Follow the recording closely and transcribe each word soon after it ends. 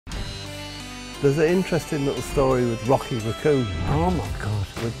There's an interesting little story with Rocky Racoon. Oh my God.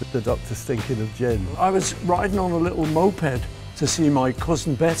 With the doctor thinking of gin. I was riding on a little moped to see my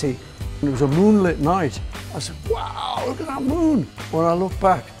cousin Betty. And it was a moonlit night. I said, wow, look at that moon. When I look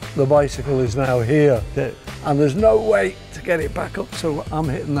back, the bicycle is now here. And there's no way to get it back up, so I'm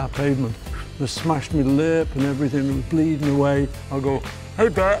hitting that pavement. They smashed my lip and everything, it was bleeding away. I go, hey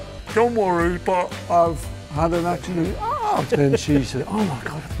Bet, don't worry, but I've had an accident. Ah! And she said, oh my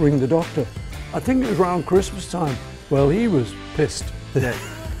God, ring the doctor. I think it was around Christmas time. Well, he was pissed.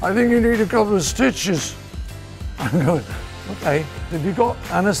 I think you need a couple of stitches. I'm going, okay, have you got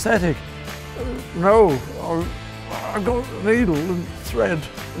anaesthetic? No, I've got a needle and thread.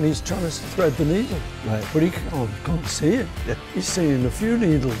 And he's trying to thread the needle. Right. But he can't see it. Yeah. He's seeing a few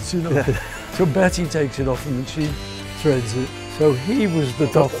needles, you know. Yeah. So Betty takes it off and she threads it. So he was the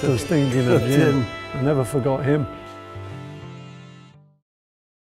doctor's thinking of gin. I never forgot him.